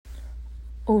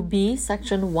OB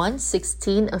Section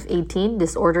 116 of 18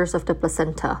 Disorders of the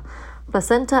Placenta.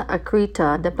 Placenta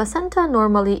accreta. The placenta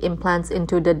normally implants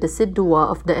into the decidua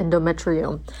of the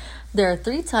endometrium. There are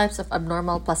three types of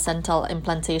abnormal placental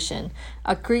implantation.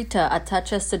 Accreta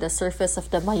attaches to the surface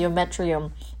of the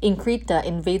myometrium. Increta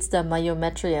invades the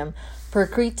myometrium.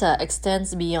 Percreta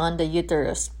extends beyond the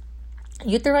uterus.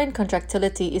 Uterine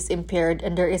contractility is impaired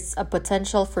and there is a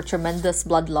potential for tremendous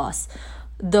blood loss.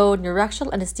 Though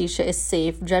neuraxial anesthesia is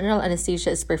safe, general anesthesia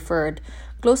is preferred.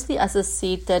 Closely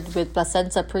associated with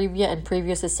placenta previa and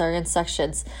previous cesarean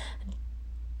sections.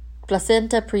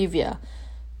 Placenta previa.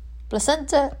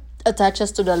 Placenta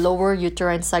attaches to the lower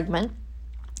uterine segment.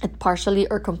 It partially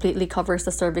or completely covers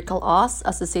the cervical os,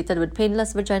 associated with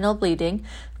painless vaginal bleeding,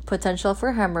 potential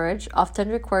for hemorrhage, often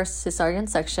requires cesarean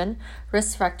section.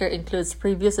 Risk factor includes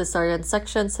previous cesarean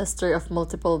sections, history of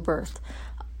multiple birth.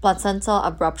 Placental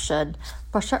abruption.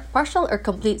 Partial or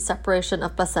complete separation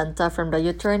of placenta from the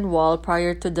uterine wall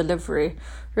prior to delivery.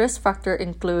 Risk factor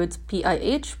includes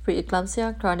PIH,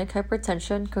 preeclampsia, chronic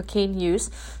hypertension, cocaine use,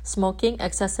 smoking,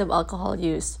 excessive alcohol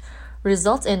use.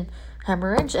 Results in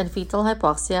hemorrhage and fetal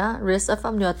hypoxia, risk of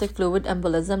amniotic fluid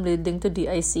embolism leading to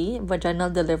DIC,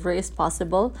 vaginal delivery is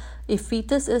possible. If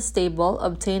fetus is stable,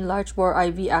 obtain large bore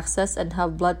IV access and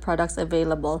have blood products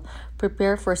available.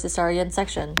 Prepare for cesarean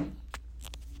section.